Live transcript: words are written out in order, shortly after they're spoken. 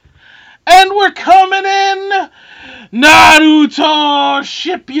And we're coming in! Naruto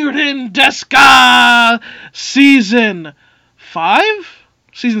Shippuden desu ka? Season 5?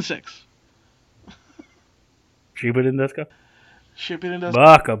 Season 6. Shippuden desu ka? Shippuden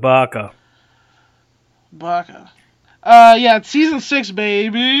desu ka. Baka. Yeah, it's season 6,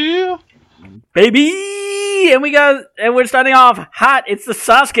 baby! Baby! And we're starting off hot. It's the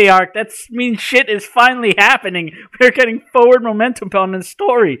Sasuke arc. That means shit is finally happening. We're getting forward momentum on the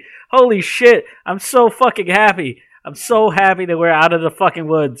story. Holy shit. I'm so fucking happy. I'm so happy that we're out of the fucking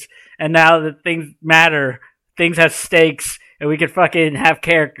woods. And now that things matter, things have stakes, and we can fucking have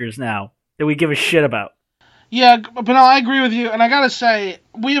characters now that we give a shit about. Yeah, but no, I agree with you. And I gotta say,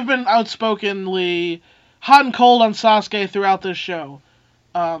 we have been outspokenly hot and cold on Sasuke throughout this show.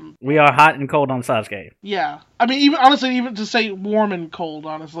 We are hot and cold on Sasuke. Yeah. I mean, even to say warm and cold,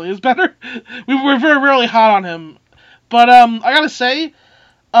 honestly, is better. We're very rarely hot on him. But, I gotta say,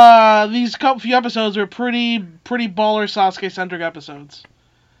 these few episodes were pretty baller Sasuke-centric episodes.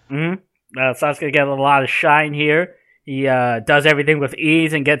 Mm-hmm. Sasuke gets a lot of shine here. He, does everything with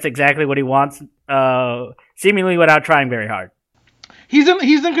ease and gets exactly what he wants, seemingly without trying very hard. He's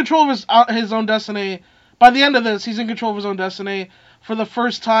in control of his own destiny. By the end of this, he's in control of his own destiny for the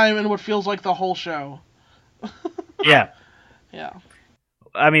first time in what feels like the whole show. Yeah. Yeah.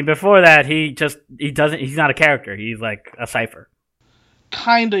 I mean, before that, he's not a character. He's like a cipher.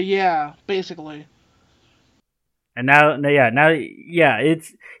 Kinda, yeah, basically. And he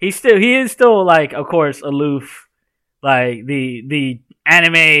is still like, of course, aloof, like the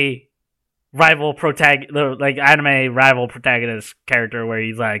anime rival protagonist character where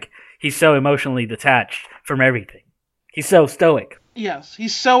he's so emotionally detached from everything. He's so stoic. Yes,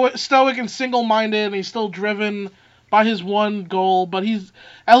 he's so stoic and single-minded, and he's still driven by his one goal, but he's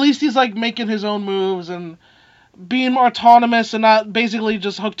like making his own moves and being more autonomous and not basically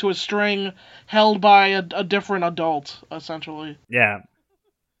just hooked to a string held by a different adult, essentially. Yeah.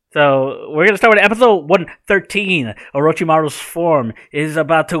 So, we're going to start with episode 113. Orochimaru's form is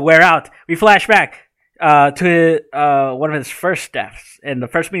about to wear out. We flash back to one of his first steps in the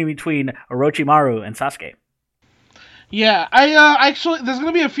first meeting between Orochimaru and Sasuke. Yeah, actually, there's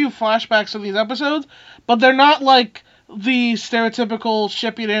going to be a few flashbacks in these episodes, but they're not like the stereotypical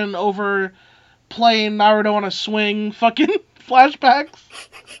Shippuden overplaying Naruto on a swing fucking flashbacks.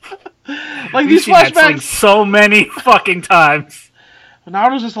 Like, these flashbacks... That swing so many fucking times.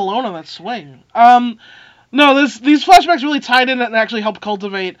 Naruto's just alone on that swing. No, these flashbacks really tied in and actually helped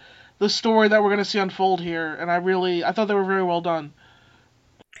cultivate the story that we're going to see unfold here, and I thought they were very well done.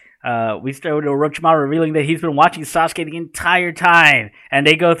 We start with Orochimaru revealing that he's been watching Sasuke the entire time, and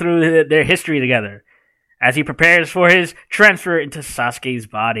they go through their history together as he prepares for his transfer into Sasuke's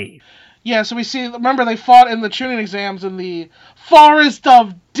body. Yeah, so we see, remember, they fought in the Chunin exams in the Forest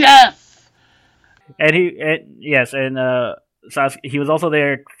of Death! And Sasuke, he was also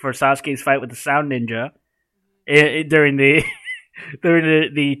there for Sasuke's fight with the Sound Ninja during the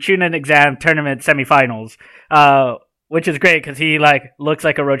Chunin exam tournament semifinals. Which is great because he looks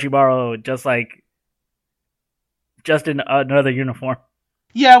like Orochimaru, just in another uniform.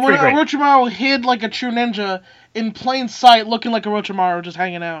 Yeah, when Orochimaru hid like a true ninja in plain sight, looking like Orochimaru, just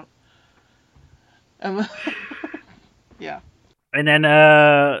hanging out. And yeah. And then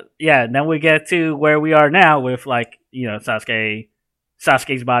then we get to where we are now with Sasuke's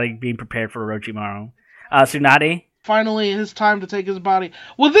body being prepared for Orochimaru. Tsunade. Finally, his time to take his body.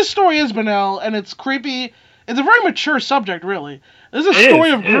 Well, this story is banal, and it's creepy. It's a very mature subject, really. This is a story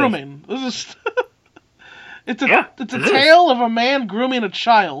of grooming. It's a tale of a man grooming a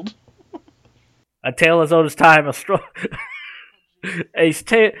child. A tale as old as time, a tale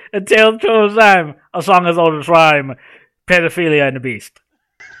as old as time, a song as old as rhyme, pedophilia and the beast.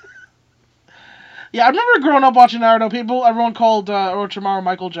 Yeah, I remember growing up watching Naruto. Everyone called Orochimaru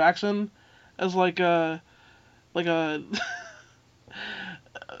Michael Jackson as a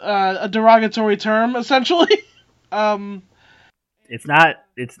derogatory term, essentially. It's not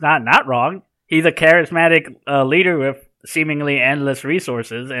wrong. He's a charismatic leader with seemingly endless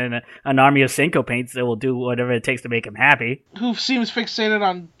resources and an army of syncopates that will do whatever it takes to make him happy. Who seems fixated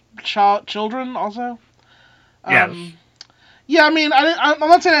on children, also. Yes. Yeah, I mean, I'm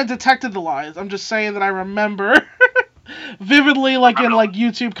not saying I detected the lies. I'm just saying that I remember vividly, in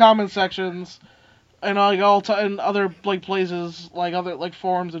YouTube comment sections. And in other places, other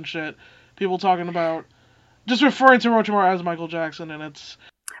forums and shit, people talking about just referring to Orochimaru as Michael Jackson, and it's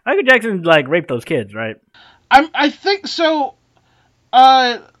Michael Jackson raped those kids, right? I think so.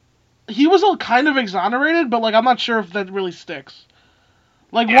 He was all kind of exonerated, but I'm not sure if that really sticks.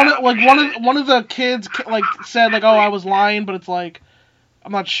 One of the kids said oh, I was lying, but it's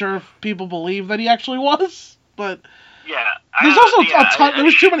I'm not sure if people believe that he actually was, but Yeah. there's also a ton. There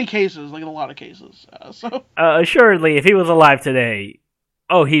was too many cases, like in a lot of cases. Assuredly, if he was alive today,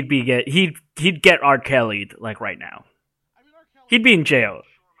 he'd get R. Kelly'd like right now. He'd be in jail.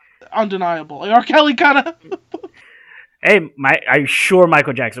 Undeniable. Like R. Kelly kind of. Hey, I'm sure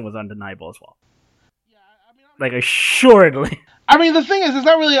Michael Jackson was undeniable as well. Like assuredly. I mean, the thing is, it's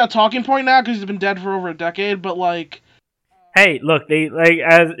not really a talking point now because he's been dead for over a decade. But like, hey, look, they like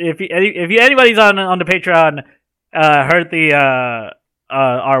as if anybody's on the Patreon heard the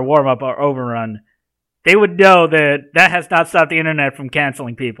our warm up or overrun, they would know that has not stopped the internet from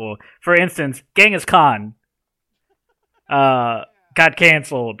canceling people. For instance, Genghis Khan got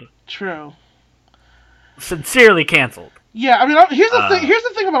canceled. True. Sincerely canceled. Yeah, I mean, here's the thing. Here's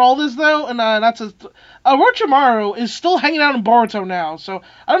the thing about all this, though, and that's Orochimaru is still hanging out in Boruto now, so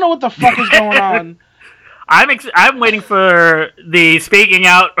I don't know what the fuck is going on. I'm waiting for the speaking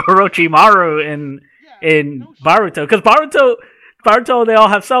out Orochimaru in Boruto, because Boruto they all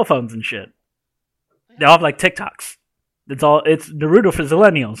have cell phones and shit. They all have like TikToks. It's Naruto for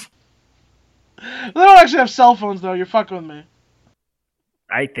millennials. They don't actually have cell phones, though. You're fucking with me.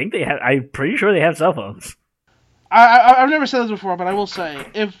 I think they have. I'm pretty sure they have cell phones. I've never said this before, but I will say,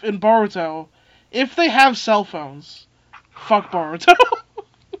 if in Boruto, if they have cell phones, fuck Boruto.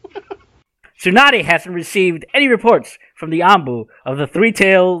 Tsunade hasn't received any reports from the Anbu of the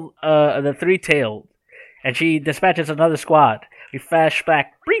three-tailed, and she dispatches another squad. We flash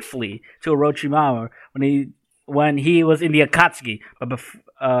back briefly to Orochimaru when he was in the Akatsuki, but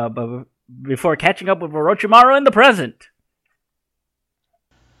before catching up with Orochimaru in the present.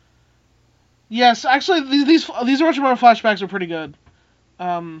 Yes, actually, these Orochimaru flashbacks are pretty good.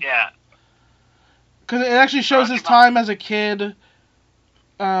 Yeah. Because it actually shows his time as a kid.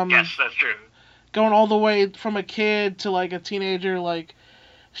 Yes, that's true. Going all the way from a kid to like a teenager, like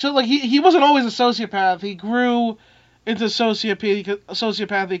he wasn't always a sociopath. He grew into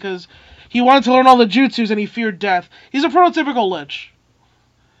sociopathy because he wanted to learn all the jutsus and he feared death. He's a prototypical lich.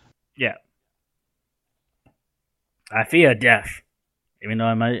 Yeah. I fear death, even though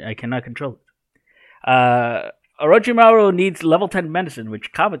I cannot control it. Orochimaru needs level 10 medicine,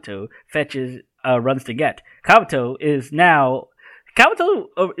 which Kabuto runs to get. Kabuto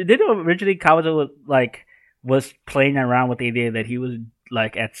originally was playing around with the idea that he would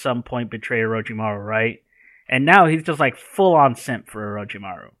like at some point betray Orochimaru, right? And now he's just like full on simp for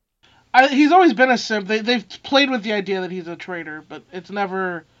Orochimaru. He's always been a simp. They've played with the idea that he's a traitor, but he's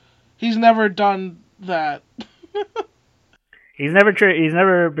never done that. He's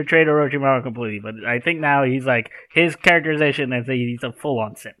never betrayed Orochimaru completely, but I think now he's like his characterization is that he's a full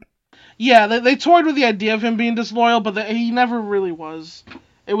on simp. Yeah, they toyed with the idea of him being disloyal, but he never really was.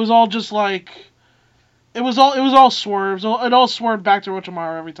 It was all just like it was all swerves. It all swerved back to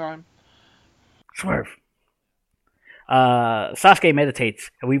Orochimaru every time. Swerve. Sasuke meditates,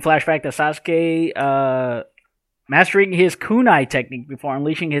 and we flash back to Sasuke mastering his kunai technique before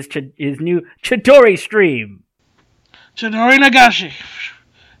unleashing his new Chidori stream. Chidori Nagashi.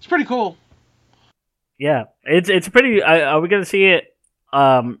 It's pretty cool. Yeah, it's pretty. Are we gonna see it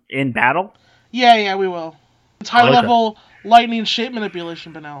in battle? Yeah, we will. It's high level lightning shape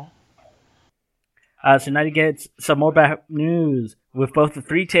manipulation, but now. Tsunade gets some more bad news. With both the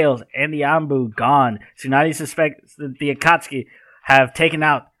Three Tails and the Anbu gone, Tsunade suspects that the Akatsuki have taken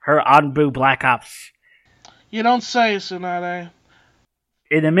out her Anbu Black Ops. You don't say, Tsunade.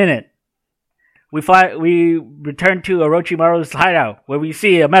 In a minute, we return to Orochimaru's hideout, where we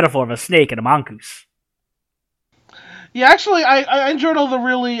see a metaphor of a snake and a mongoose. Yeah, actually, I enjoyed all the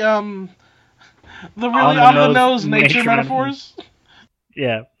really on the nose nature metaphors.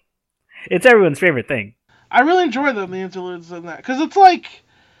 Yeah, it's everyone's favorite thing. I really enjoy them, the interludes in that, because it's like,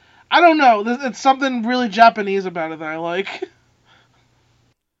 I don't know, it's something really Japanese about it that I like.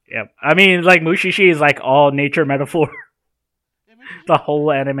 Yeah, I mean, like Mushishi is like all nature metaphor. The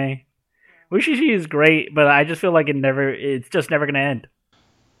whole anime. Mushishi is great, but I just feel like it's just never gonna end.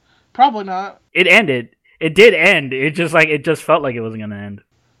 Probably not. It ended. It did end. It just felt like it wasn't gonna end.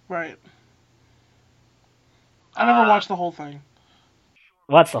 Right. I never watched the whole thing.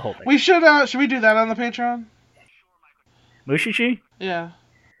 What's the whole thing? We should we do that on the Patreon? Mushishi? Yeah.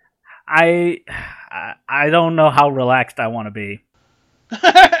 I don't know how relaxed I want to be.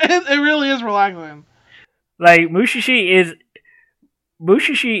 It really is relaxing. Like Mushishi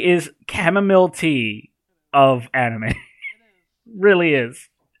is chamomile tea of anime. Really is.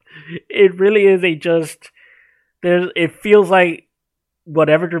 It really is it feels like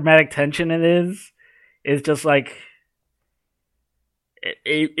whatever dramatic tension it is just like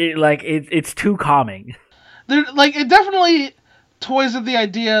it's too calming. It definitely toys at the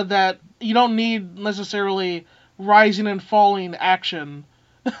idea that you don't need necessarily rising and falling action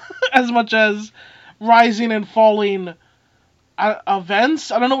as much as rising and falling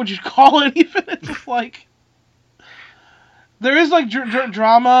events. I don't know what you'd call it even. It's just like there is like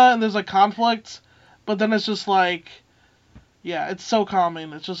drama and there's like conflict, but then it's just like, yeah, it's so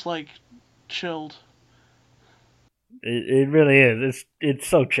calming. It's just like chilled. It really is. It's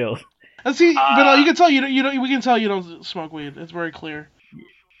so chilled. And see, but you can tell you don't. We can tell you don't smoke weed. It's very clear.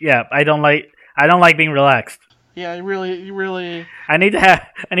 Yeah, I don't like being relaxed. Yeah, you really. I need to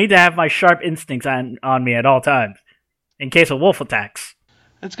have my sharp instincts on me at all times, in case a wolf attacks.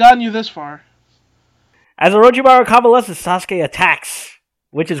 It's gotten you this far. As Orochimaru convalesces, Sasuke attacks,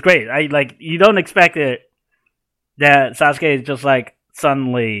 which is great. You don't expect it that Sasuke is just like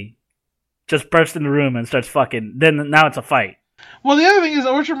suddenly just bursts in the room and starts fucking. Then now it's a fight. Well, the other thing is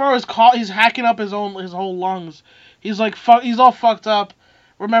Orochimaru is he's hacking up his whole lungs. He's like he's all fucked up,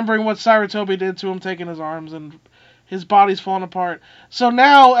 remembering what Sarutobi did to him, taking his arms, and his body's falling apart. So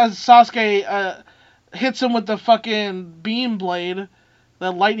now, as Sasuke hits him with the fucking beam blade,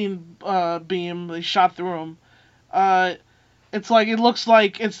 the lightning beam they shot through him, it looks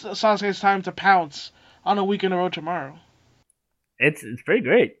like it's Sasuke's time to pounce on a weakened Orochimaru. It's pretty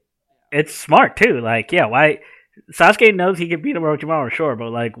great. It's smart too. Like, yeah, why? Sasuke knows he can beat Orochimaru, sure,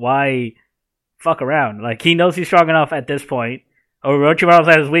 but like, why fuck around? Like, he knows he's strong enough at this point. Orochimaru's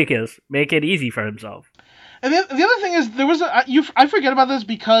at his weakest. Make it easy for himself. And the other thing is, there was I forget about this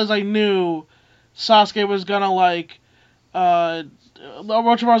because I knew Sasuke was gonna like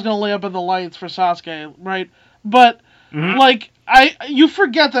Orochimaru was gonna lay up in the lights for Sasuke, right? But like you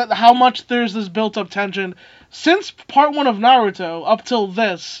forget that how much there's this built up tension since part 1 of Naruto up till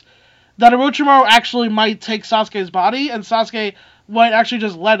this, that Orochimaru actually might take Sasuke's body, and Sasuke might actually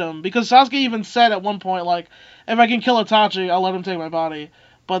just let him, because Sasuke even said at one point, like, if I can kill Itachi, I'll let him take my body.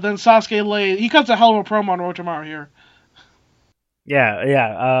 But then Sasuke he cuts a hell of a promo on Orochimaru here. Yeah.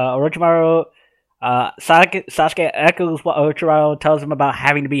 Orochimaru, Sasuke echoes what Orochimaru tells him about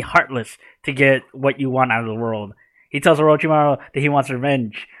having to be heartless to get what you want out of the world. He tells Orochimaru that he wants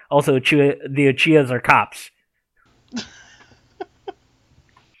revenge. Also, the Uchihas are cops.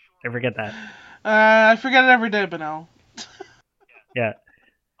 I forget that. I forget it every day, Benel. Yeah.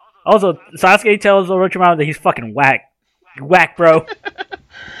 Also, Sasuke tells Orochimaru that he's fucking whack. Whack, bro.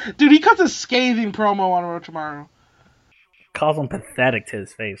 Dude, he cuts a scathing promo on Orochimaru. Calls him pathetic to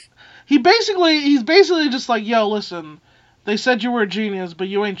his face. He's basically just like, yo, listen, they said you were a genius, but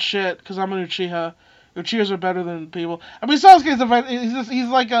you ain't shit, because I'm an Uchiha. Uchihas are better than people. I mean, Sasuke's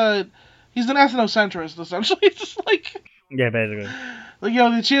he's an ethnocentrist, essentially. He's just like... Yeah, basically. Like,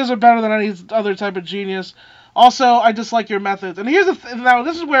 yo, the Uchihas are better than any other type of genius. Also, I dislike your methods. And here's now,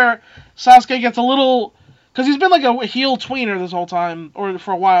 this is where Sasuke gets a little... Because he's been like a heel tweener this whole time, or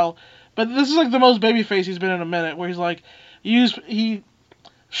for a while. But this is like the most babyface he's been in a minute, where he's like... He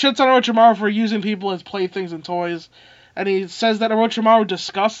shits on Orochimaru for using people as playthings and toys. And he says that Orochimaru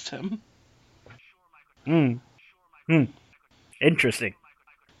disgusts him. Interesting.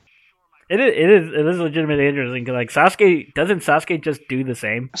 It is legitimately interesting, because, like, doesn't Sasuke just do the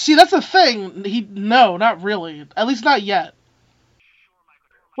same? See, that's the thing. No, not really. At least not yet.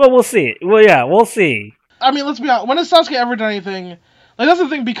 Well, we'll see. Well, yeah, we'll see. I mean, let's be honest. When has Sasuke ever done anything? Like, that's the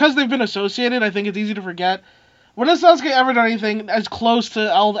thing. Because they've been associated, I think it's easy to forget. When has Sasuke ever done anything as close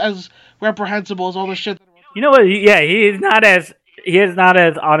to as reprehensible as all the shit? You know what? Yeah, he is not as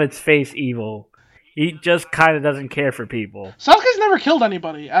on its face evil. He just kind of doesn't care for people. Sasuke's never killed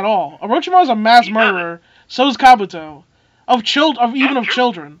anybody at all. Orochimaru's a mass murderer. So is Kabuto. Of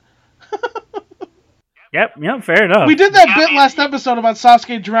children. Yep, fair enough. We did that bit last episode about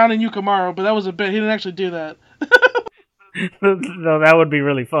Sasuke drowning Yukimaru, but that was a bit. He didn't actually do that. No, that would be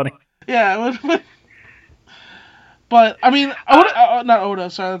really funny. Yeah, it would. But, I mean, not Oda,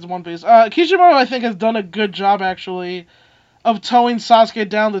 sorry, that's One Piece. Kishimaru, I think, has done a good job, actually, of towing Sasuke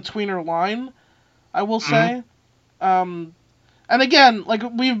down the tweener line, I will say. And again, like,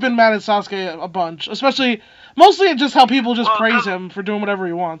 we've been mad at Sasuke a bunch, mostly at just how people just praise him for doing whatever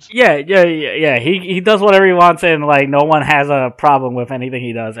he wants. Yeah, he does whatever he wants, and, like, no one has a problem with anything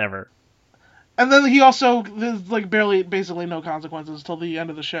he does ever. And then he also, there's, like, basically no consequences till the end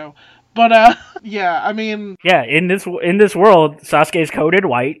of the show. But, yeah, I mean... Yeah, in this world, Sasuke's coded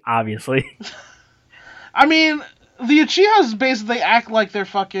white, obviously. I mean, the Uchihas basically act like they're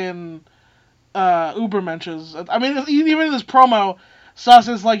fucking Ubermenches. I mean, even in this promo,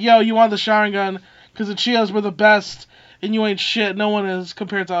 Sasuke's like, yo, you want the Sharingan, because the Uchihas were the best, and you ain't shit, no one is,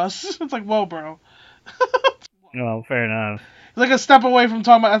 compared to us. It's like, whoa, bro. Well, fair enough. It's like a step away from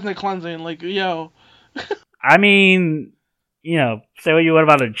talking about ethnic cleansing, like, yo. I mean... say what you want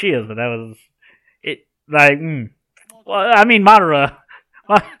about Uchihas, but that was it. Like, well, I mean, Madara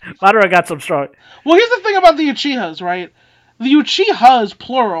got some strong. Well, here's the thing about the Uchihas, right? The Uchihas,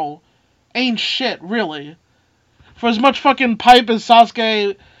 plural, ain't shit, really. For as much fucking pipe as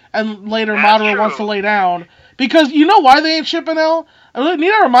Sasuke and later Madara wants to lay down. Because you know why they ain't shit, Benel? I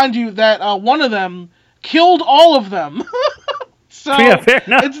need to remind you that one of them killed all of them. So, yeah, fair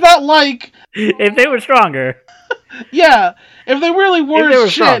enough. It's not like... if they were stronger. Yeah, if they really were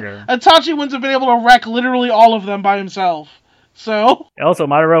shit, stronger. Itachi wouldn't have been able to wreck literally all of them by himself. So... Also,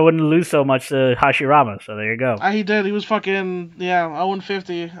 Madara wouldn't lose so much to Hashirama, so there you go. He did. He was fucking,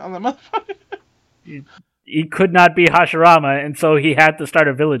 0-50 on that motherfucker. He could not be Hashirama, and so he had to start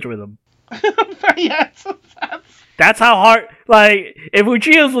a village with him. Yes, that's how hard... Like, if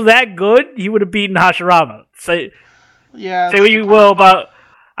Uchiha was that good, he would have beaten Hashirama. Say what you will about...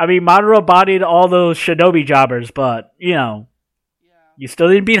 I mean, Madara bodied all those shinobi jobbers, but, you still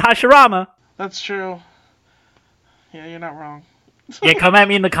didn't beat Hashirama. That's true. Yeah, you're not wrong. Yeah, come at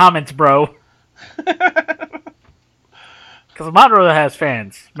me in the comments, bro. Because Madara has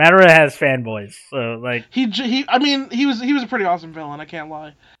fans. Madara has fanboys. So, like... He was a pretty awesome villain, I can't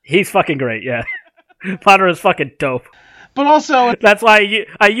lie. He's fucking great, yeah. Madara's fucking dope. But also... That's why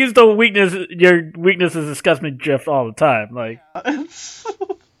I use the your weaknesses disgust me gif all the time. Like...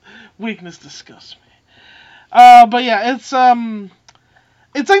 Weakness disgusts me. But yeah, it's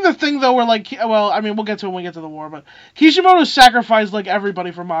like the thing though where like, well, I mean, we'll get to it when we get to the war, but Kishimoto sacrificed like everybody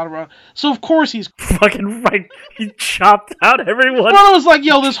for Madara, so of course he's fucking right. He chopped out everyone. Madara was like,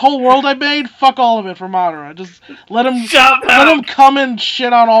 yo, this whole world I made, fuck all of it for Madara. Just let him come and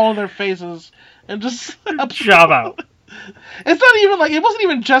shit on all of their faces and just chop out. It's not even like, it wasn't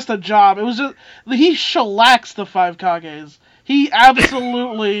even just a job. It was just he shellaxed the 5 Kages. He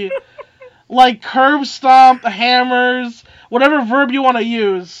absolutely like curb stomped, hammers, whatever verb you want to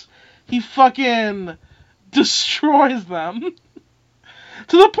use. He fucking destroys them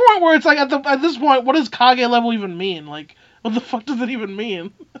to the point where it's like at this point, what does Kage level even mean? Like, what the fuck does it even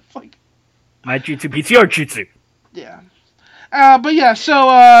mean? It's like my jutsu beats your jutsu. Yeah, but yeah. So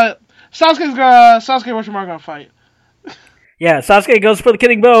Sasuke and Orochimaru gonna fight. Yeah, Sasuke goes for the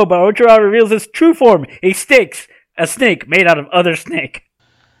killing blow, but Orochimaru reveals his true form. A snake made out of other snake.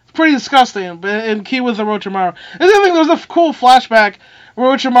 It's pretty disgusting, but in key with Orochimaru. And the other thing, there was a cool flashback where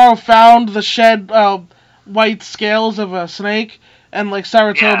Orochimaru found the shed white scales of a snake, and like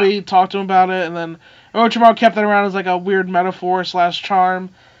Sarutobi talked to him about it, and then Orochimaru kept it around as like a weird metaphor / charm.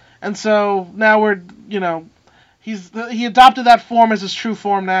 And so now we're, he adopted that form as his true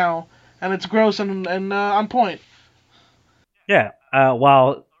form now, and it's gross and on point. Yeah,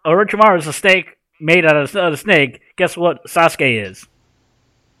 while Orochimaru is a snake made out of a snake, guess what Sasuke is?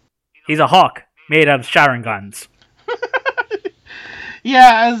 He's a hawk made out of Sharingans.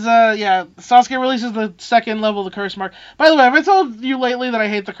 Sasuke releases the 2nd level of the curse mark. By the way, have I told you lately that I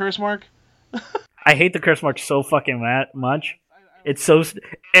hate the curse mark? I hate the curse mark so fucking much. It's so...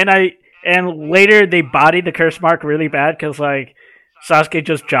 And later they bodied the curse mark really bad because, like, Sasuke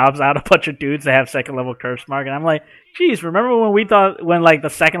just jobs out a bunch of dudes that have 2nd level curse mark, and I'm like, geez, remember when like the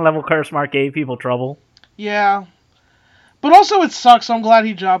 2nd level curse mark gave people trouble? Yeah. But also it sucks, so I'm glad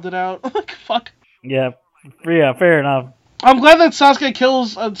he jobbed it out. Like, fuck. Yeah, fair enough. I'm glad that Sasuke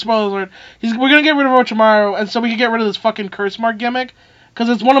kills, spoiler alert, we're gonna get rid of Orochimaru, and so we can get rid of this fucking curse mark gimmick, because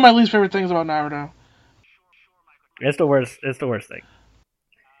it's one of my least favorite things about Naruto. It's the worst thing.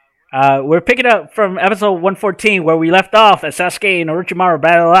 We're picking up from episode 114 where we left off as Sasuke and Orochimaru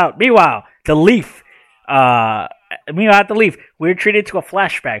battle out. Meanwhile, at the Leaf, we're treated to a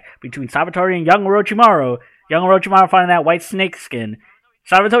flashback between Sabatori and young Orochimaru. Young Orochimaru finding that white snake skin.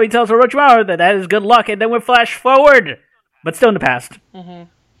 Sabatori tells Orochimaru that is good luck, and then we flash forward, but still in the past. Mm-hmm.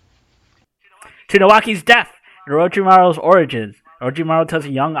 To Nawaki's death and Orochimaru's origins. Orochimaru tells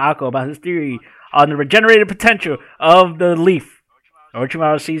young Akko about his theory on the regenerated potential of the Leaf.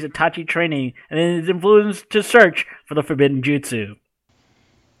 Orochimaru sees Itachi training and is influenced to search for the forbidden jutsu.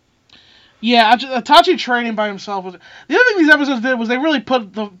 Yeah, Itachi training by himself was... The other thing these episodes did was they really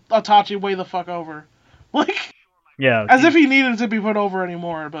put the Itachi way the fuck over. Like... Yeah. As if he needed to be put over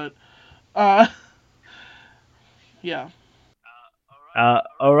anymore, but... yeah.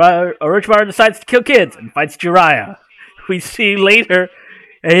 Orochimaru decides to kill kids and fights Jiraiya. We see later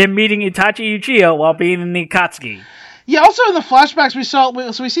him meeting Itachi Uchiha while being in the Akatsuki. Yeah, also in the flashbacks we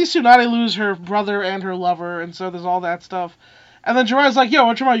see Tsunade lose her brother and her lover, and so there's all that stuff. And then Jiraiya's like, yo,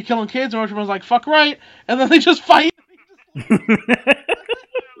 Orochimaru, you killing kids? And Orochimaru's like, fuck right. And then they just fight. That's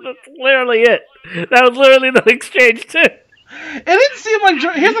literally it. That was literally the exchange, too. It didn't seem like...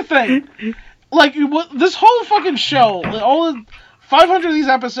 Here's the thing. like, this whole fucking show, like, all the 500 of these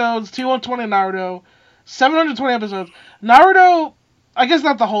episodes, T120 Naruto, 720 episodes, Naruto, I guess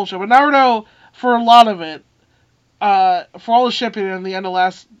not the whole show, but Naruto, for a lot of it, for all the shipping and the end of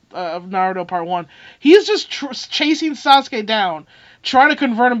of Naruto Part 1, he's just chasing Sasuke down, trying to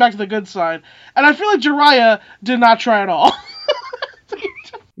convert him back to the good side, and I feel like Jiraiya did not try at all.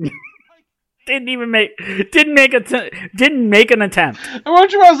 Didn't make an attempt.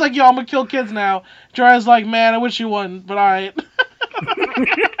 Orochimaru's like, yo, I'm gonna kill kids now. Jiraiya's like, man, I wish you wouldn't, but alright.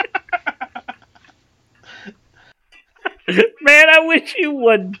 Man, I wish you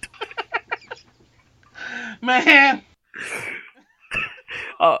wouldn't. Man.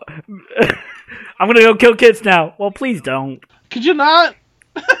 I'm gonna go kill kids now. Well, please don't. Could you not?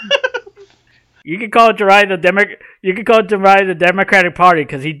 You could call Jiraiya the Democratic Party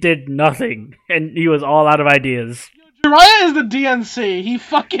because he did nothing and he was all out of ideas. Jiraiya is the DNC. He's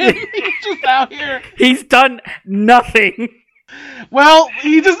just out here. He's done nothing. Well,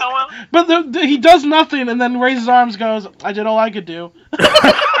 he does nothing and then raises arms, goes, I did all I could do.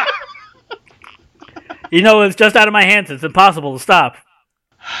 It's just out of my hands. It's impossible to stop.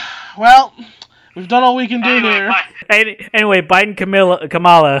 Well, we've done all we can do here. Anyway, Biden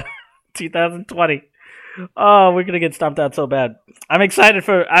Kamala 2020. Oh, we're gonna get stomped out so bad. I'm excited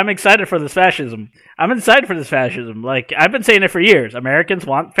for this fascism. I'm excited for this fascism. Like, I've been saying it for years. Americans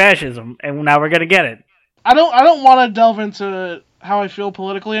want fascism, and now we're gonna get it. I don't want to delve into how I feel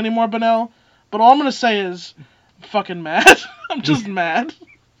politically anymore, Benel. But all I'm gonna say is, I'm fucking mad. I'm just mad.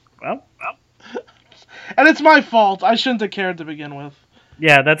 Well. And it's my fault. I shouldn't have cared to begin with.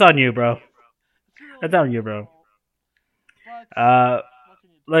 Yeah, that's on you, bro. That's on you, bro.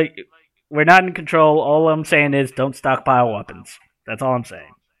 Like, we're not in control. All I'm saying is don't stockpile weapons. That's all I'm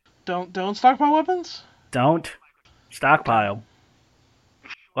saying. Don't stockpile weapons? Don't stockpile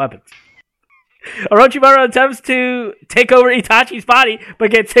weapons. Orochimaru attempts to take over Itachi's body,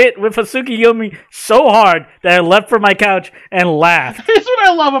 but gets hit with a Tsukuyomi so hard that I leapt from my couch and laughed. Here's what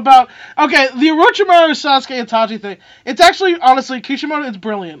I love about... Okay, the Orochimaru Sasuke Itachi thing, it's actually, honestly, Kishimoto, it's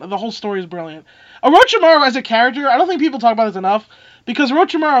brilliant. The whole story is brilliant. Orochimaru as a character, I don't think people talk about this enough, because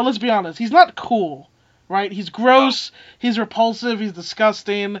Orochimaru, let's be honest, he's not cool, right? He's gross, he's repulsive, he's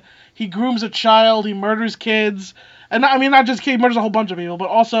disgusting, he grooms a child, he murders kids... And I mean, not just kids, he murders a whole bunch of people, but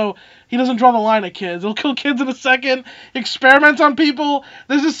also, he doesn't draw the line at kids. He'll kill kids in a second, experiment on people.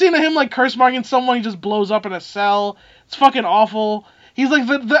 There's a scene of him, like, curse-marking someone, he just blows up in a cell. It's fucking awful. He's, like,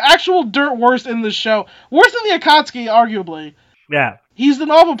 the actual dirt worst in this show. Worse than the Akatsuki, arguably. Yeah. He's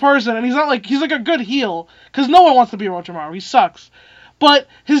an awful person, and he's like a good heel, because no one wants to be Orochimaru. He sucks. But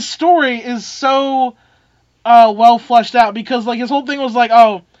his story is so, well fleshed out, because, like, his whole thing was like,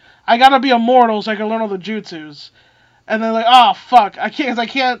 oh, I gotta be immortal so I can learn all the jutsus. And they're like, oh, fuck, I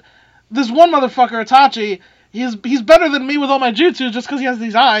can't, this one motherfucker, Itachi, he's better than me with all my jutsu just because he has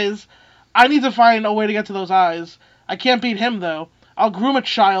these eyes. I need to find a way to get to those eyes. I can't beat him, though. I'll groom a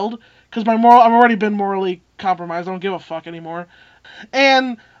child, because I've already been morally compromised. I don't give a fuck anymore.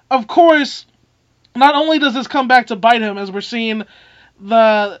 And, of course, not only does this come back to bite him, as we're seeing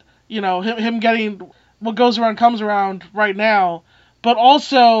him getting what goes around comes around right now, but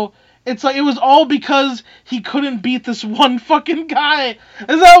also... It's like, it was all because he couldn't beat this one fucking guy.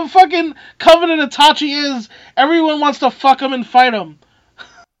 That's how fucking coveted Itachi is. Everyone wants to fuck him and fight him.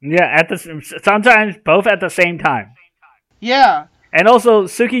 Yeah, sometimes both at the same time. Yeah. And also,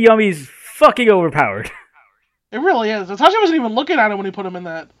 Tsukuyomi's fucking overpowered. It really is. Itachi wasn't even looking at him when he put him in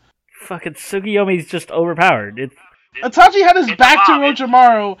that. Fucking Tsukuyomi's just overpowered. Itachi had his back to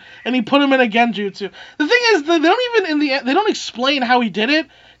Orochimaru, and he put him in a Genjutsu. The thing is, they don't explain how he did it.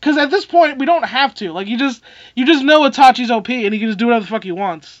 Because at this point, we don't have to. Like, you just know Itachi's OP, and he can just do whatever the fuck he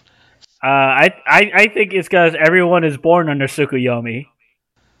wants. I think it's because everyone is born under Tsukuyomi.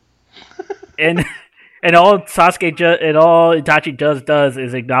 and all all Itachi does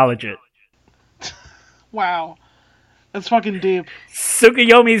is acknowledge it. Wow. That's fucking deep.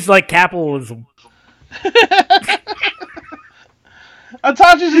 Tsukuyomi's like capitalism.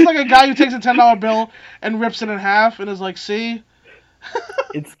 Itachi's just like a guy who takes a $10 bill and rips it in half and is like, see?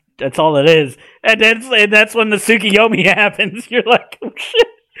 That's all it is, and that's when the Tsukuyomi happens. You're like, oh shit!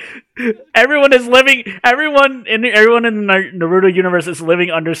 Everyone in the Naruto universe is living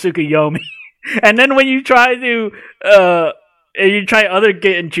under Tsukuyomi, and then when you try other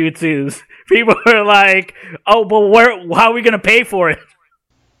Genjutsus, people are like, oh, but how are we gonna pay for it?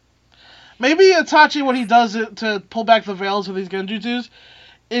 Maybe Itachi, what he does to pull back the veils of these Genjutsus,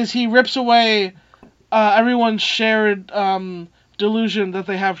 is he rips away everyone's shared delusion that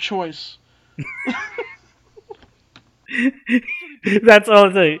they have choice. That's all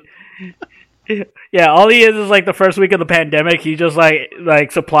I'm saying. Yeah, all he is like the first week of the pandemic. He just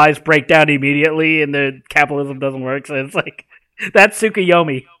like supplies break down immediately, and the capitalism doesn't work. So it's like that's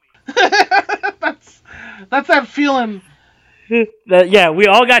Tsukuyomi. that's that feeling. Yeah, we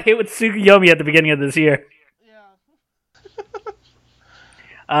all got hit with Tsukuyomi at the beginning of this year.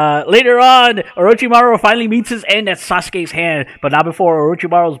 Later on, Orochimaru finally meets his end at Sasuke's hand, but not before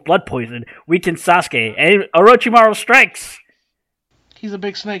Orochimaru's blood poison weakens Sasuke, and Orochimaru strikes. He's a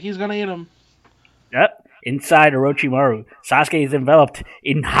big snake. He's gonna eat him. Yep. Inside Orochimaru, Sasuke is enveloped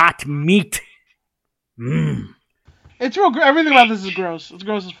in hot meat. It's real. Everything about this is gross. It's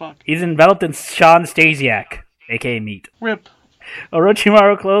gross as fuck. He's enveloped in Sean Stasiak, aka meat. Rip.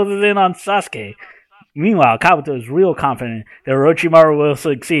 Orochimaru closes in on Sasuke. Meanwhile, Kabuto is real confident that Orochimaru will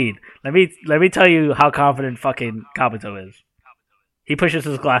succeed. Let me tell you how confident fucking Kabuto is. He pushes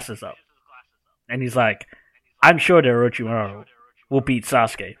his glasses up, and he's like, "I'm sure that Orochimaru will beat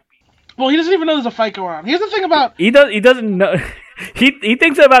Sasuke." Well, he doesn't even know there's a fight going on. Here's the thing about he doesn't know. He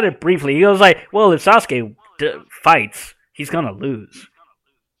thinks about it briefly. He goes like, "Well, if Sasuke fights, he's gonna lose."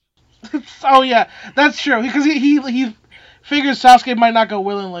 Oh yeah, that's true. Because he figures Sasuke might not go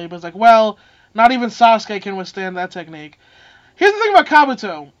willingly, but it's like, well, not even Sasuke can withstand that technique. Here's the thing about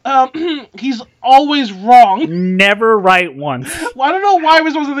Kabuto. He's always wrong. Never right once. Well, I don't know why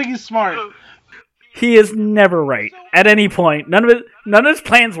we're supposed to think he's smart. He is never right at any point. None of his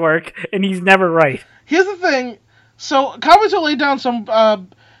plans work, and he's never right. Here's the thing. So Kabuto laid down some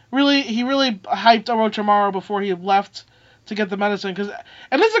he really hyped Orochimaru before he left to get the medicine.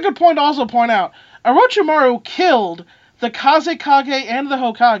 And this is a good point to also point out. Orochimaru killed the Kazekage and the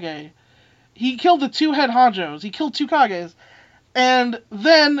Hokage. He killed the two head honjos. He killed two Kages. And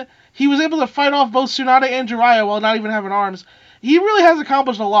then he was able to fight off both Tsunade and Jiraiya while not even having arms. He really has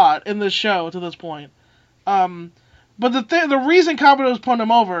accomplished a lot in this show to this point. But the reason Kabuto's putting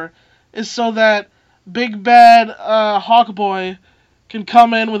him over is so that Big Bad Hawkboy can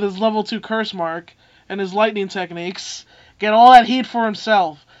come in with his level 2 curse mark and his lightning techniques, get all that heat for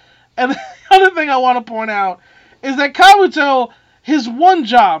himself. And the other thing I want to point out is that Kabuto, his one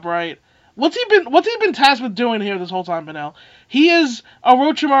job, right? What's he been tasked with doing here this whole time, Benel? He is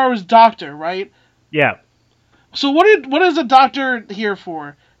Orochimaru's doctor, right? Yeah. So what is a doctor here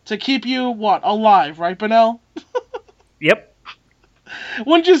for? To keep you, alive, right, Benel? Yep.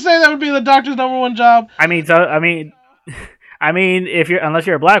 Wouldn't you say that would be the doctor's number one job? I mean, unless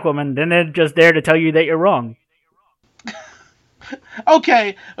you're a black woman, then they're just there to tell you that you're wrong.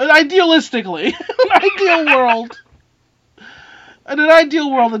 Okay, but idealistically, in an ideal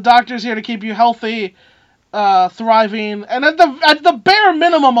world, the doctor's here to keep you healthy, thriving, and at the bare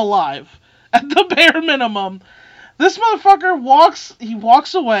minimum alive. At the bare minimum, this motherfucker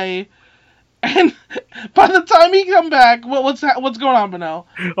walks away, and by the time he come back, what's going on, Benel?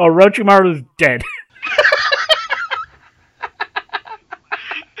 Orochimaru's dead.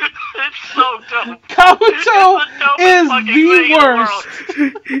 It's so dumb. Kabuto is the worst.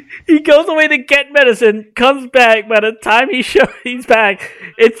 He goes away to get medicine, comes back. By the time he's back,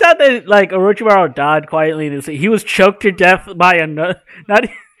 it's not that like Orochimaru died quietly. He was choked to death by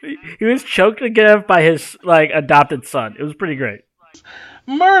he was choked to death by his adopted son. It was pretty great.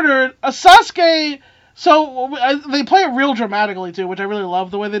 Murdered a Sasuke. So they play it real dramatically too, which I really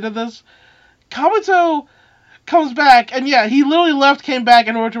love the way they did this. Kabuto comes back, and yeah, he literally left, came back,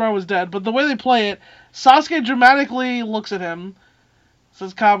 and Orochimaru was dead. But the way they play it, Sasuke dramatically looks at him,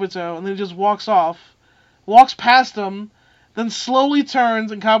 says Kabuto, and then he just walks past him, then slowly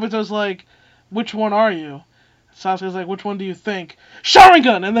turns, and Kabuto's like, "Which one are you?" Sasuke's like, "Which one do you think?"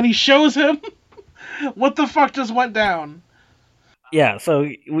 Sharingan! And then he shows him what the fuck just went down. Yeah, so,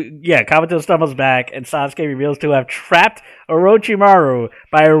 Kabuto stumbles back, and Sasuke reveals to have trapped Orochimaru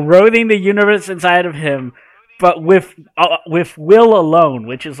by eroding the universe inside of him, but with will alone,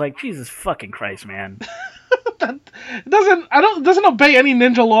 which is like, Jesus fucking Christ, man. That doesn't obey any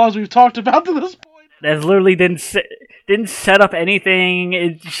ninja laws we've talked about to this point. That literally didn't set up anything.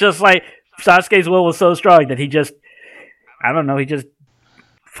 It's just like Sasuke's will was so strong that he just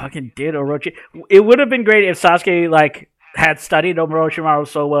fucking did Orochi. It would have been great if Sasuke had studied Orochimaru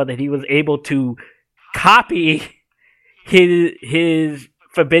so well that he was able to copy his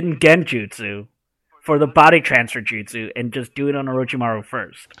forbidden genjutsu for the body transfer jutsu and just do it on Orochimaru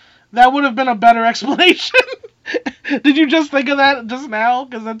first. That would have been a better explanation. Did you just think of that just now?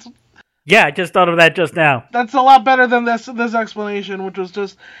 Yeah, I just thought of that just now. That's a lot better than this explanation, which was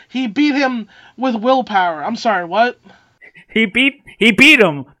just he beat him with willpower. I'm sorry, what? He beat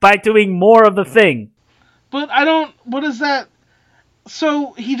him by doing more of the thing. But what is that?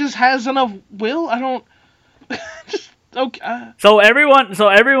 So he just has enough will? Okay. So everyone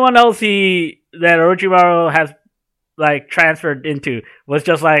else that Orochimaru has like transferred into was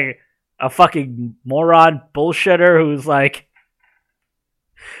just like a fucking moron bullshitter who's like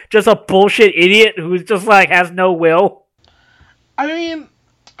just a bullshit idiot who's just like has no will. I mean,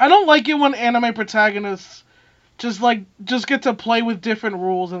 I don't like it when anime protagonists just get to play with different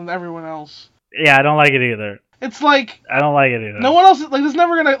rules than everyone else. Yeah, I don't like it either. It's like I don't like it either. No one else like there's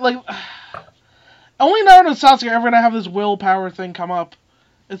never gonna like only Naruto and Sasuke are ever gonna have this willpower thing come up.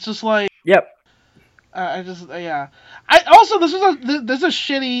 It's just like yep. Yeah.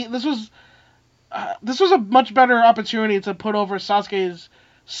 This was a much better opportunity to put over Sasuke's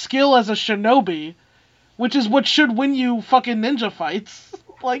skill as a shinobi, which is what should win you fucking ninja fights.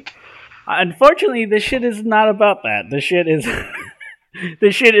 Like, unfortunately, this shit is not about that. This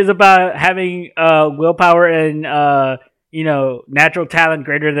shit is about having willpower and natural talent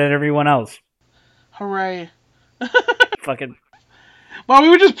greater than everyone else. Hooray! Fucking. Well, we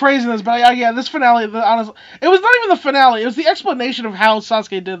were just praising this, but yeah, this finale, honestly, it was not even the finale. It was the explanation of how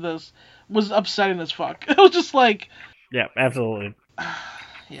Sasuke did this was upsetting as fuck. It was just like, yeah, absolutely.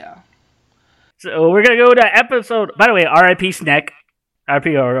 Yeah. So we're gonna go to episode. By the way, R.I.P. Snack, R.I.P.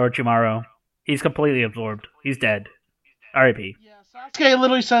 Orochimaru. He's completely absorbed. He's dead. R.I.P. Yeah, Sasuke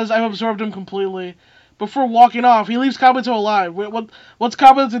literally says, "I've absorbed him completely." Before walking off, he leaves Kabuto alive. What's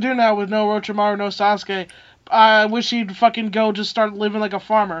Kabuto to do now with no Orochimaru, no Sasuke? I wish he'd fucking go just start living like a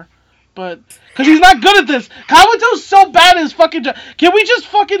farmer. But, because he's not good at this. Kabuto's so bad at his fucking job. Can we just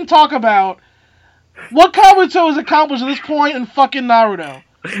fucking talk about what Kabuto has accomplished at this point in fucking Naruto?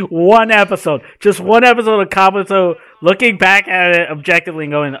 One episode. Just one episode of Kabuto looking back at it objectively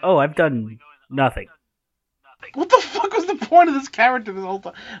and going, oh, I've done nothing. What the fuck was the point of this character this whole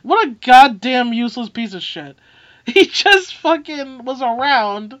time? What a goddamn useless piece of shit. He just fucking was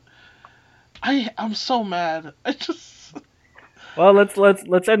around. I'm so mad. Well,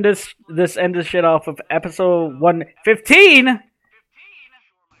 let's end this shit off of episode 115.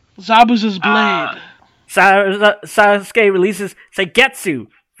 Zabuza's blade. Sasuke releases Saigetsu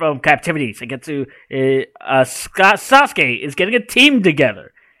from captivity. Saigetsu, Sasuke is getting a team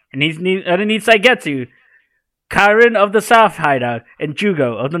together, and underneath Saigetsu, Kairin of the South Hideout and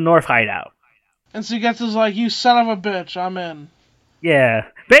Jugo of the North Hideout. And Saigetsu's like, you son of a bitch, I'm in. Yeah,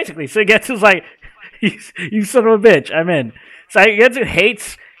 basically, Saigetsu's like, you son of a bitch, I'm in. Saigetsu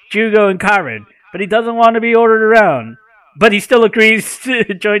hates Jugo and Kairin, but he doesn't want to be ordered around. But he still agrees to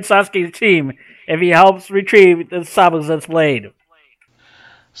join Sasuke's team if he helps retrieve the Zabuza's blade.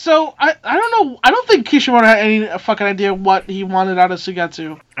 So, I don't know, I don't think Kishimoto had any fucking idea what he wanted out of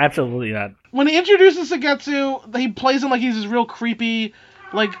Saigetsu. Absolutely not. When he introduces Saigetsu, he plays him like he's this real creepy,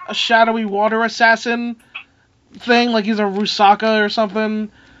 like, a shadowy water assassin thing, like he's a Rusaka or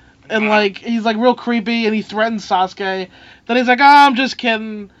something. And, like, he's, like, real creepy, and he threatens Sasuke. Then he's like, I'm just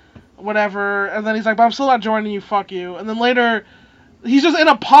kidding, whatever. And then he's like, but I'm still not joining you, fuck you. And then later, he's just in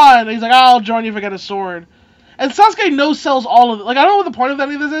a pond, and he's like, I'll join you if I get a sword. And Sasuke no-sells all of it. Like, I don't know what the point of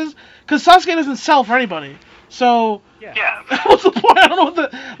any of this is, because Sasuke doesn't sell for anybody. So, yeah. What's the point? I don't know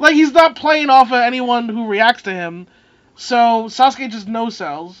like, he's not playing off of anyone who reacts to him. So, Sasuke just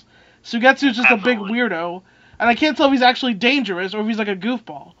no-sells. Sugetsu's just a big weirdo. And I can't tell if he's actually dangerous or if he's like a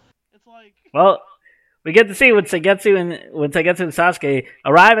goofball. It's like... Well, we get to see when Saigetsu and Sasuke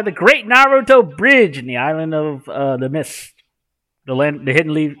arrive at the Great Naruto Bridge in the island of the Mist. The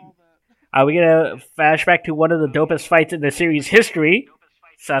hidden leaf. We get a flashback to one of the dopest fights in the series' history.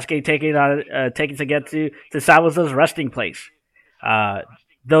 Sasuke taking Saigetsu to Zabuza's resting place.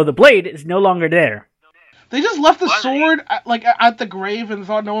 Though the blade is no longer there. They just left the sword at the grave and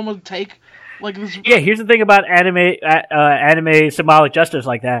thought no one would take this. Yeah, here's the thing about anime symbolic justice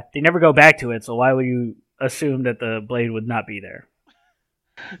like that. They never go back to it, so why would you assume that the blade would not be there?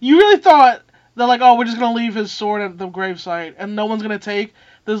 You really thought that we're just gonna leave his sword at the gravesite and no one's gonna take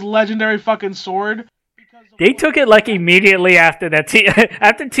this legendary fucking sword? They took it immediately after that.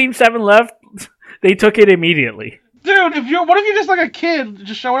 After Team 7 left, they took it immediately. Dude, what if you're just a kid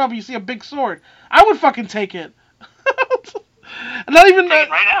just showing up and you see a big sword? I would fucking take it. Not even take it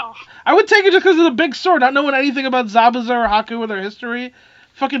right now. I would take it just because of the big sword, not knowing anything about Zabuza or Haku or their history.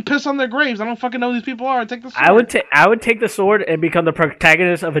 Fucking piss on their graves. I don't fucking know who these people are. I'd take the sword. I would take the sword and become the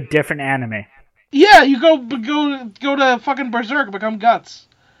protagonist of a different anime. Yeah, you go to fucking Berserk and become Guts.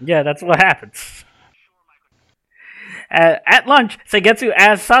 Yeah, that's what happens. At lunch, Saigetsu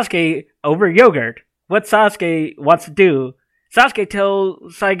asks Sasuke over yogurt what Sasuke wants to do. Sasuke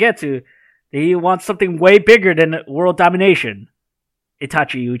tells Saigetsu that he wants something way bigger than world domination.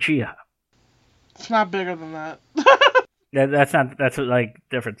 Itachi Uchiha. It's not bigger than that. That's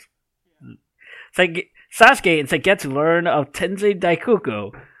difference. Sasuke and Sengetsu learn of Tensei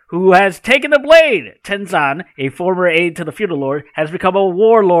Daikoku, who has taken the blade. Tenzan, a former aide to the feudal lord, has become a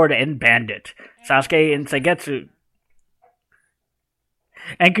warlord and bandit. Sasuke and Sengetsu...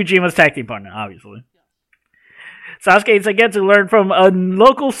 And Kujima's tag team partner, obviously. Sasuke and Sengetsu learn from a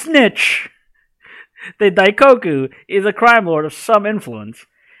local snitch that Daikoku is a crime lord of some influence,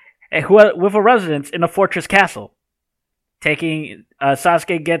 with a residence in a fortress castle.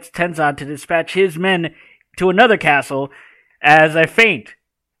 Sasuke gets Tenzan to dispatch his men to another castle as a feint,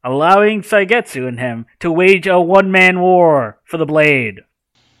 allowing Sengetsu and him to wage a one-man war for the blade.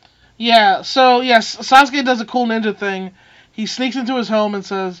 Yeah, so yes, Sasuke does a cool ninja thing. He sneaks into his home and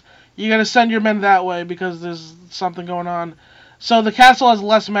says, "You gotta send your men that way because there's something going on." So the castle has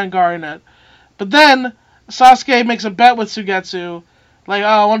less men guarding it. But then Sasuke makes a bet with Sugetsu, like, "Oh,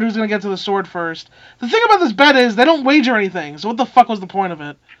 I wonder who's gonna get to the sword first." The thing about this bet is they don't wager anything. So what the fuck was the point of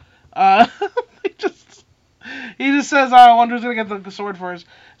it? He just says, "Oh, I wonder who's gonna get the sword first."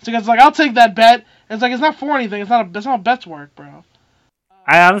 Sugetsu's like, "I'll take that bet." It's like, it's not for anything. That's not how bets work, bro.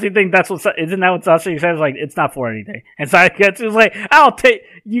 I honestly think isn't that what Sasuke says? Like, it's not for anything. And Sengetsu's like,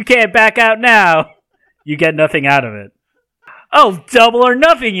 you can't back out now. You get nothing out of it. Oh, double or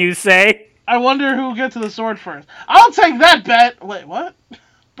nothing, you say? I wonder who gets to the sword first. I'll take that bet. Wait, what?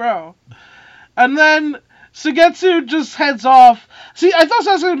 Bro. And then Sugetsu just heads off. See, I thought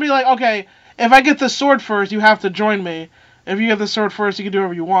Sasuke would be like, okay, if I get the sword first, you have to join me. If you get the sword first, you can do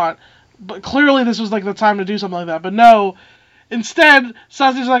whatever you want. But clearly this was like the time to do something like that. But no. Instead,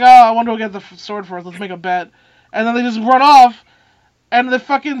 Sasuke's like, "Oh, I wonder who'll get the sword first. Let's make a bet." And then they just run off, and the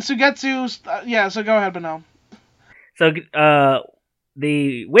fucking Sugetsu... yeah, so go ahead, Benel. So,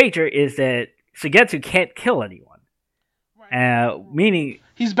 the wager is that Sugetsu can't kill anyone. Meaning...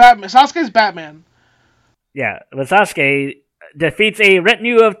 He's Batman. Sasuke's Batman. Yeah, but Sasuke defeats a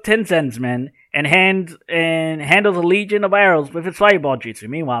retinue of Tenzen's men and handles a legion of arrows with its fireball jutsu.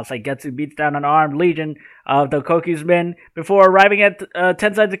 Meanwhile, Sengetsu beats down an armed legion of Daikoku's men before arriving at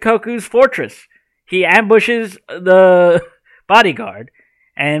Tensei Daikoku's fortress. He ambushes the bodyguard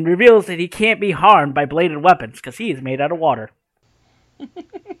and reveals that he can't be harmed by bladed weapons because he is made out of water.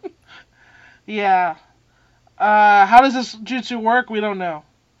 Yeah. How does this jutsu work? We don't know.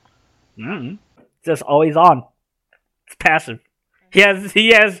 It's just always on. It's passive. He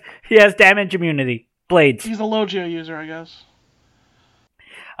has damage immunity. Blades. He's a Logio user, I guess.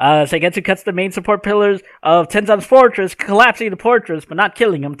 Sengetsu cuts the main support pillars of Tenzan's fortress, collapsing the fortress, but not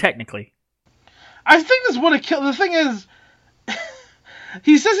killing him technically. I think this would have killed. The thing is,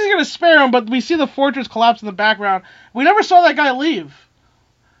 he says he's gonna spare him, but we see the fortress collapse in the background. We never saw that guy leave.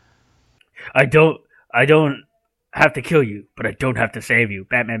 I don't have to kill you, but I don't have to save you.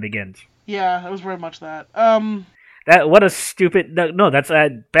 Batman Begins. Yeah, it was very much that. What a stupid... No, that's...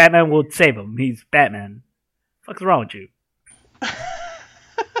 Batman will save him. He's Batman. What's wrong with you?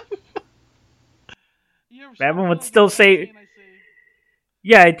 Batman would still say...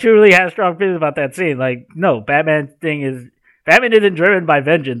 Yeah, I truly have strong feelings about that scene. Like, no, Batman's thing is... Batman isn't driven by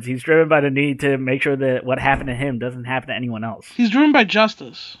vengeance. He's driven by the need to make sure that what happened to him doesn't happen to anyone else. He's driven by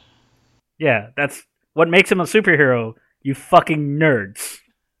justice. Yeah, that's what makes him a superhero, you fucking nerds.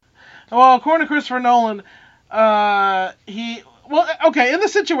 Well, according to Christopher Nolan... in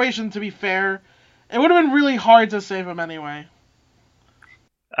this situation, to be fair, it would have been really hard to save him anyway.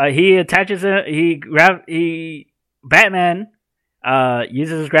 He attaches it. Batman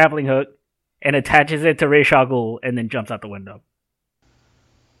uses his grappling hook and attaches it to Ra's al Ghul and then jumps out the window.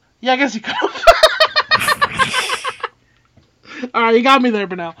 Yeah, I guess he could have. Alright, you got me there,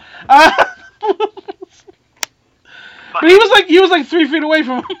 Bernal. But he was like 3 feet away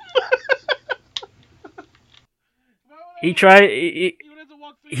from him.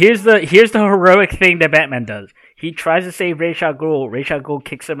 Here's the heroic thing that Batman does. He tries to save Ra's al Ghul. Ra's al Ghul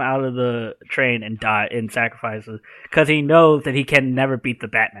kicks him out of the train and sacrifices because he knows that he can never beat the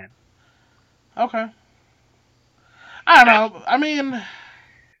Batman. Okay. I don't know. I mean,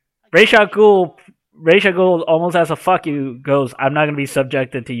 Ra's al Ghul almost as a fuck you goes, "I'm not gonna be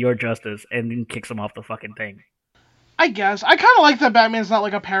subjected to your justice," and then kicks him off the fucking thing. I guess I kind of like that Batman's not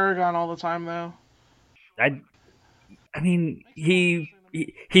like a paragon all the time, though. I mean, he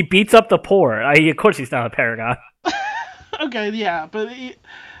beats up the poor. Of course, he's not a paragon. Okay, yeah, but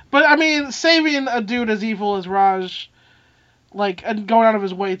I mean, saving a dude as evil as Raj, like, and going out of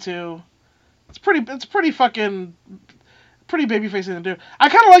his way to, it's pretty babyface thing to do. I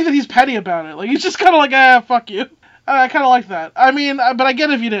kind of like that he's petty about it. Like, he's just kind of like, fuck you. I kind of like that. I mean, but I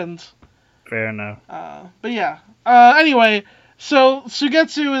get if you didn't. Fair enough. But yeah. Anyway, so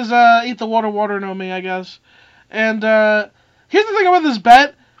Sugetsu is eat the water no me, I guess. And here's the thing about this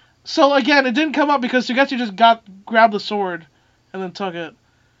bet. So again, it didn't come up because Sugetsu just grabbed the sword and then took it.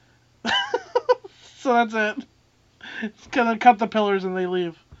 So that's it. It's gonna cut the pillars and they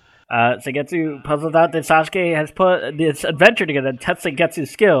leave. Sugetsu puzzles out that Sasuke has put this adventure together to test Sugetsu's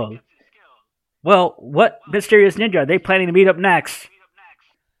skill. Well, what mysterious ninja are they planning to meet up next?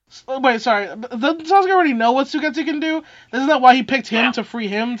 Wait, sorry. Doesn't Sasuke already know what Sugetsu can do? Isn't that why he picked him to free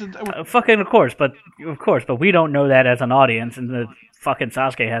him? Of course, but we don't know that as an audience, and the fucking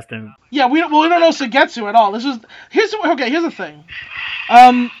Sasuke has to. Yeah, we don't know Sugetsu at all. Here's the thing.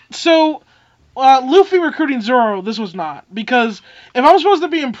 So Luffy recruiting Zoro, this was not, because if I'm supposed to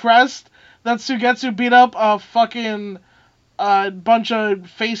be impressed that Sugetsu beat up a fucking bunch of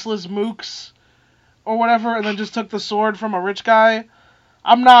faceless mooks or whatever, and then just took the sword from a rich guy,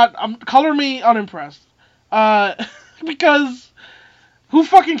 color me unimpressed. Because who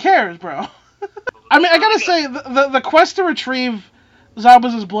fucking cares, bro? I mean, I gotta say, the quest to retrieve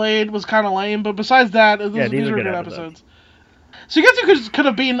Zabuza's blade was kind of lame, but besides that, these were good episodes. Sugetsu could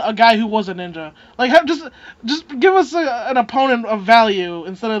have been a guy who was a ninja. Like, just give us an opponent of value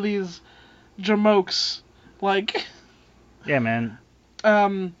instead of these jamokes. Like, yeah, man.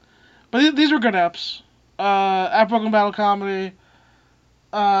 But these were good eps. At Broken Battle Comedy,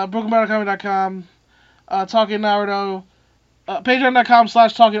 BrokenBattleComedy.com, Talking Naruto,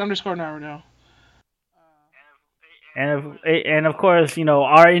 Patreon.com/Talking_Naruto. And of course,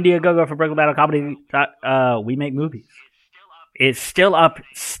 our Indiegogo for Broken Battle Comedy, we make movies. It's still up,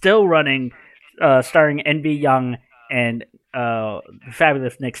 still running, starring NB Young and the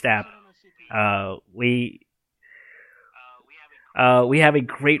fabulous Nick Stapp. We have a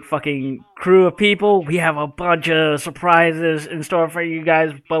great fucking crew of people. We have a bunch of surprises in store for you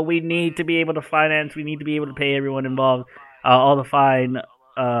guys, but we need to be able to finance. We need to be able to pay everyone involved, all our fine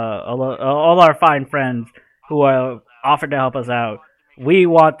friends who are offered to help us out. We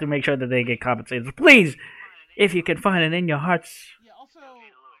want to make sure that they get compensated. So please, if you can find it in your hearts. Yeah, also,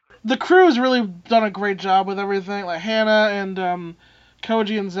 the crew has really done a great job with everything. Like Hannah and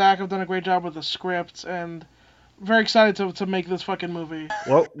Koji and Zach have done a great job with the script, and very excited to make this fucking movie.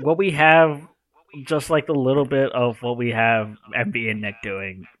 What we have, just like the little bit of what we have MB and Nick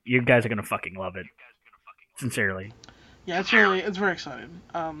doing, you guys are gonna fucking love it. Sincerely. Yeah, it's very exciting.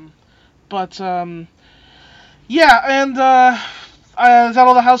 Yeah, and is that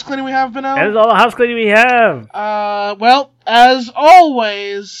all the house cleaning we have, Benel? That is all the house cleaning we have. Well, as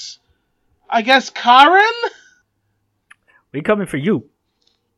always, I guess Karen? We coming for you.